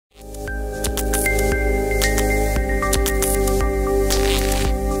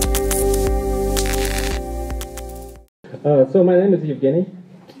So my name is Evgeny.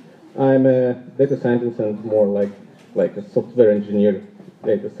 I'm a data scientist and more like a software engineer,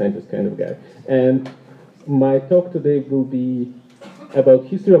 data scientist kind of guy. And my talk today will be about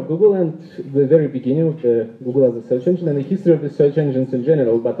history of Google and the very beginning of Google as a search engine and the history of the search engines in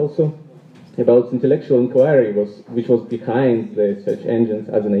general, but also about intellectual inquiry which was behind the search engines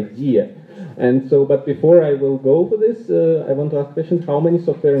as an idea. And so, but before I will go for this, I want to ask a question. How many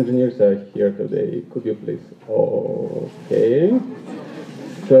software engineers are here today? Could you please? Okay.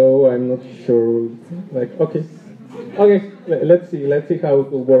 So I'm not sure, okay, let's see how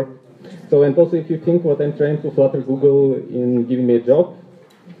it will work. So, and also if you think what I'm trying to flatter Google in giving me a job,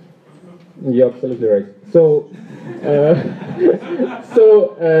 you're absolutely right. So,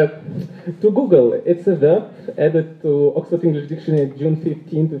 to Google, it's a verb added to Oxford English Dictionary June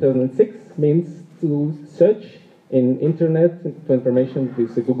 15, 2006, means to search in internet for information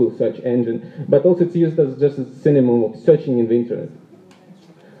with the Google search engine, but also it's used as just a synonym of searching in the internet.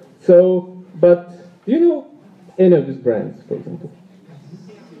 So, but do you know any of these brands, for example?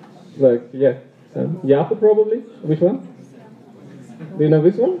 Yahoo probably? Which one? Do you know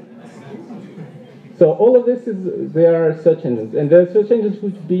this one? So all of this they are search engines, and they're search engines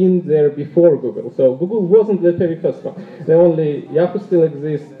which have been there before Google. So Google wasn't the very first one. Yahoo still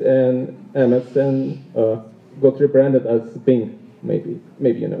exists, and MSN got rebranded as Bing, maybe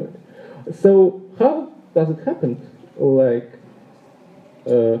you know it. So how does it happen?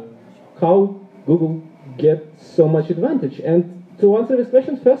 How Google gets so much advantage? And to answer this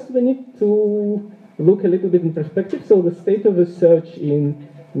question, first we need to look a little bit in perspective. So the state of the search in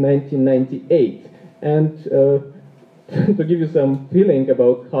 1998. And to give you some feeling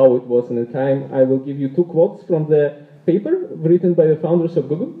about how it was in the time, I will give you two quotes from the paper written by the founders of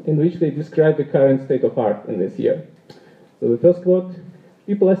Google, in which they describe the current state of art in this year. So the first quote: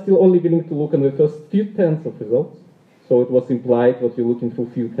 people are still only willing to look on the first few tenths of results. So it was implied what you're looking for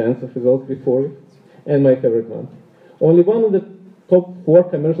few tenths of results before it. And my favorite one: only one of the top 4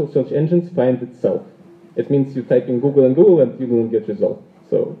 commercial search engines finds itself. It means you type in Google and you don't get result.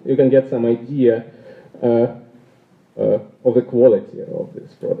 So you can get some idea of the quality of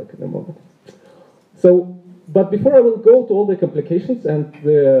this product in a moment. So, but before I will go to all the complications and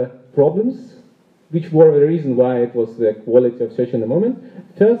the problems, which were the reason why it was the quality of search in a moment,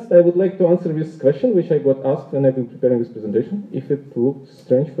 first I would like to answer this question, which I got asked when I've been preparing this presentation. If it looked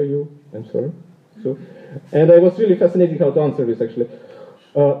strange for you, I'm sorry. And I was really fascinated how to answer this, actually.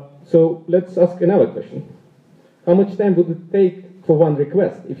 So let's ask another question. How much time would it take for one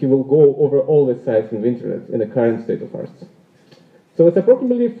request if you will go over all the sites in the internet in the current state of arts? So it's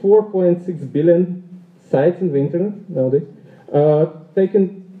approximately 4.6 billion sites in the internet nowadays,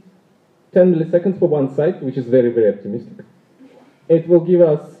 taken 10 milliseconds for one site, which is very, very optimistic. It will give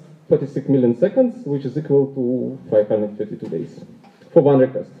us 36 million seconds, which is equal to 552 days for one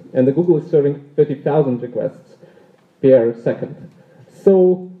request. And the Google is serving 30,000 requests per second.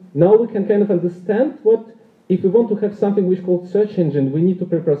 So now we can kind of understand what, if we want to have something which is called search engine, we need to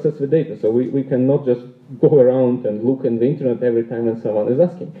pre-process the data. So we cannot just go around and look in the internet every time when someone is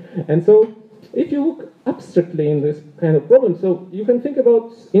asking. And so if you look abstractly in this kind of problem, so you can think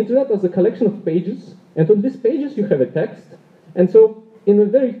about internet as a collection of pages, and on these pages you have a text. And so in a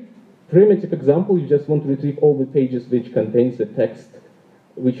very primitive example, you just want to retrieve all the pages which contains the text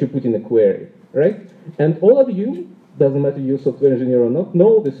which you put in a query, right? And all of you, doesn't matter you're a software engineer or not,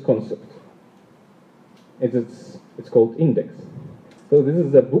 know this concept. It's called index. So this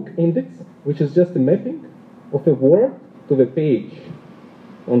is a book index, which is just a mapping of a word to the page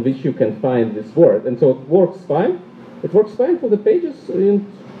on which you can find this word. And so it works fine. It works fine for the pages.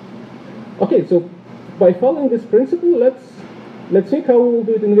 Okay, so by following this principle, let's think how we will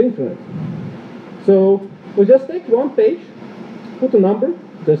do it in the internet. So we just take one page, put a number,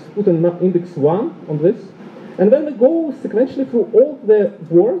 just put an index 1 on this, and then we go sequentially through all the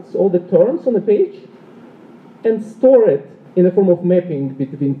words, all the terms on the page, and store it in the form of mapping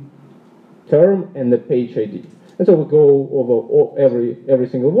between term and the page ID. And so we go over every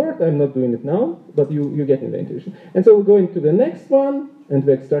single word. I'm not doing it now, but you get the intuition. And so we go into the next one, and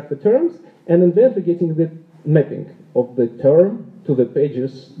we extract the terms, and then we're getting the mapping of the term to the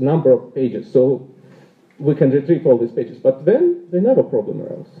pages, number of pages. So we can retrieve all these pages. But then we have a problem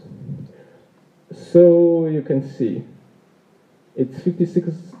arose. So you can see it's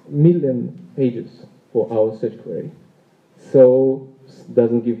 56 million pages for our search query. So it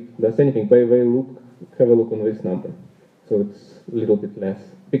doesn't give us anything. By the way, have a look on this number. So it's a little bit less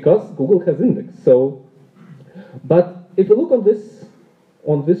because Google has index. So, but if you look on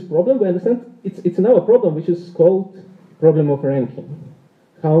this problem, we understand it's another problem which is called problem of ranking.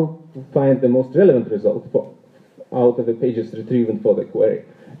 How to find the most relevant result for out of the pages retrieved for the query.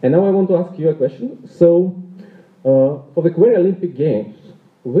 And now I want to ask you a question. So, for the query Olympic Games,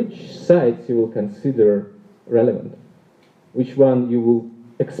 which sites you will consider relevant? Which one you will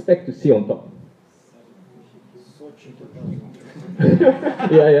expect to see on top?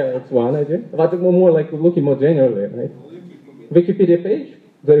 yeah, it's one idea. But more like looking more generally, right? Wikipedia page,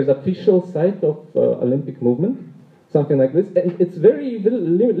 there is official site of Olympic movement, something like this. And it's very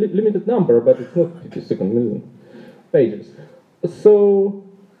limited number, but it's not 52 million pages. So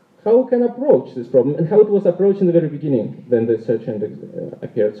how can approach this problem, and how it was approached in the very beginning when the search index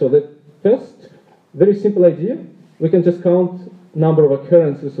appeared? So the first very simple idea, we can just count number of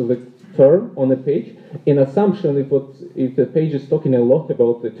occurrences of the term on a page. In assumption, if the page is talking a lot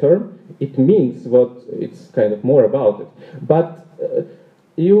about the term, it means what it's kind of more about it. But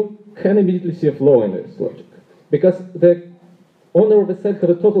you can immediately see a flaw in this logic, because the owner of the site has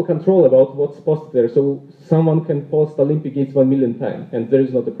a total control about what's posted there. So someone can post Olympic Games 1 million times, and there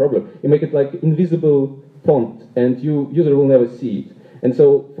is not a problem. You make it like invisible font, and user will never see it. And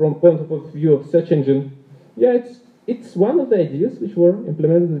so, from point of view of search engine, yeah, it's one of the ideas which were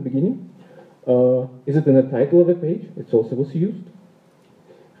implemented in the beginning. Is it in the title of a page? It also was used.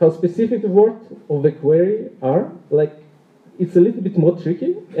 How specific the word of the query are, like, it's a little bit more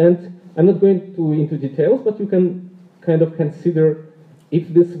tricky, and I'm not going into details, but you can kind of consider if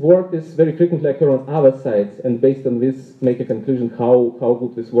this word is very frequently occur on other sites, and based on this, make a conclusion how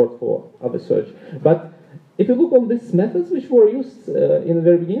would this work for other search. But if you look on these methods which were used in the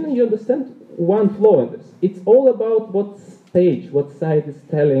very beginning, you understand one flaw in this. It's all about what page, what site is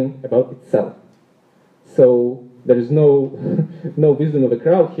telling about itself. So there is no no wisdom of the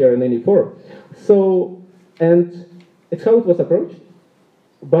crowd here in any form. So, and it's how it was approached,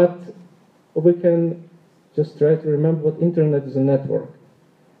 but we can just try to remember what internet is a network.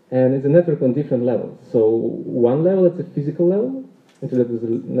 And it's a network on different levels. So one level, it's a physical level. Internet is a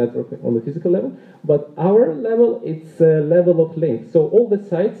network on the physical level. But our level, it's a level of links. So all the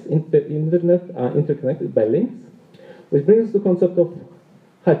sites in the internet are interconnected by links, which brings us to the concept of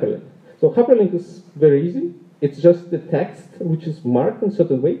hyperlink. So hyperlink is very easy. It's just the text which is marked in a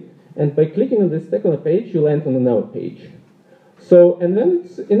certain way. And by clicking on this text on a page, you land on another page. So, and then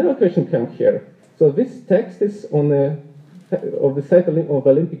another question comes here. So this text is on of the site of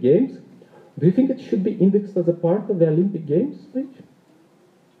Olympic Games. Do you think it should be indexed as a part of the Olympic Games page?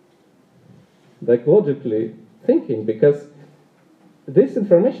 Like logically thinking, because this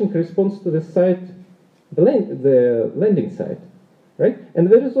information corresponds to the site, the landing site, right? And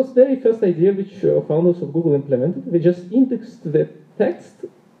there was very first idea which founders of Google implemented. They just indexed the text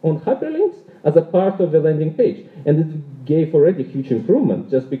on hyperlinks as a part of the landing page. And it gave already huge improvement,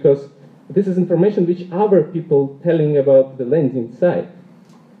 just because this is information which other people telling about the landing site.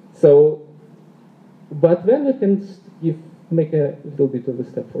 So, but then we can make a little bit of a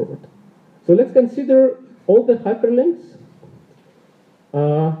step forward. So let's consider all the hyperlinks,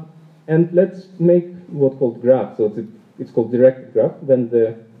 and let's make what's called graph. So it's called directed graph, when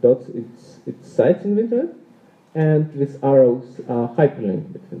the dots, it's sites in the internet, and these arrows are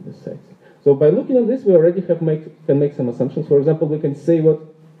hyperlinked between the sites. So by looking at this, we already can make some assumptions. For example, we can say what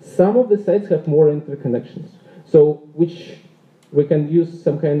some of the sites have more interconnections. So which we can use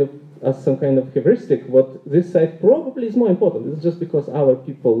some kind of heuristic. What this site probably is more important. It's just because our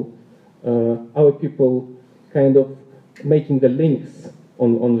people kind of making the links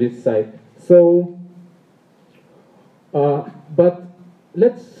on this site. So, but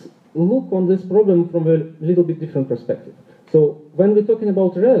let's look on this problem from a little bit different perspective. So when we're talking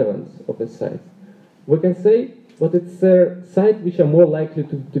about relevance of a site, we can say, but it's a site which are more likely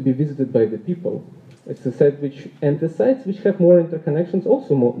to be visited by the people. It's a site which, and the sites which have more interconnections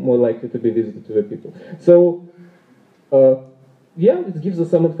also more likely to be visited to the people. So, yeah, it gives us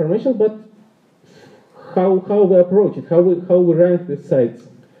some information, but how we approach it, how we rank these sites,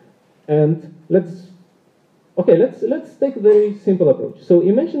 and let's take a very simple approach. So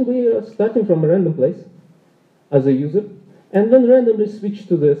imagine we are starting from a random place as a user, and then randomly switch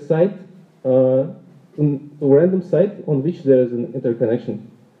to the site, to a random site on which there is an interconnection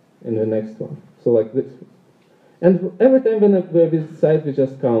in the next one. So like this. And every time when we visit site, we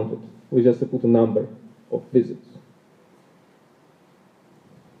just count it. We just put a number of visits.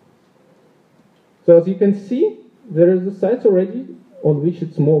 So as you can see, there is a site already on which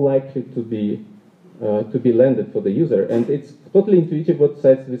it's more likely to be landed for the user. And it's totally intuitive what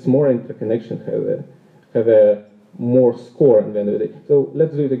sites with more interconnection have a more score at the end of the day. So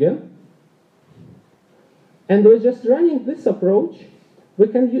let's do it again. And we're just running this approach. We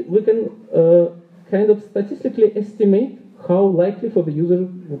can kind of statistically estimate how likely for the user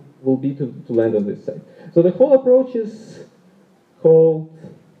will be to land on this site. So the whole approach is called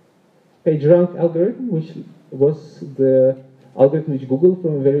PageRank algorithm, which was the algorithm which Google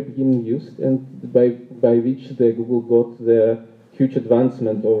from the very beginning used, and by which the Google got the huge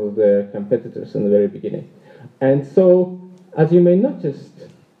advancement over the competitors in the very beginning. And so, as you may notice,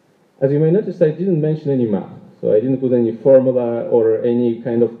 I didn't mention any math. So I didn't put any formula or any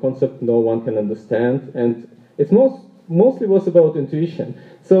kind of concept no one can understand, and it mostly was about intuition.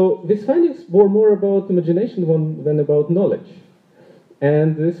 So these findings were more about imagination than about knowledge.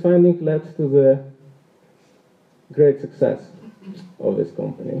 And this finding led to the great success of this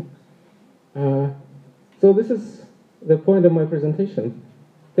company. So this is the point of my presentation.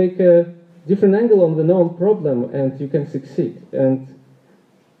 Take a different angle on the known problem and you can succeed. And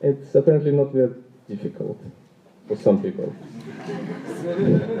it's apparently not very difficult for some people.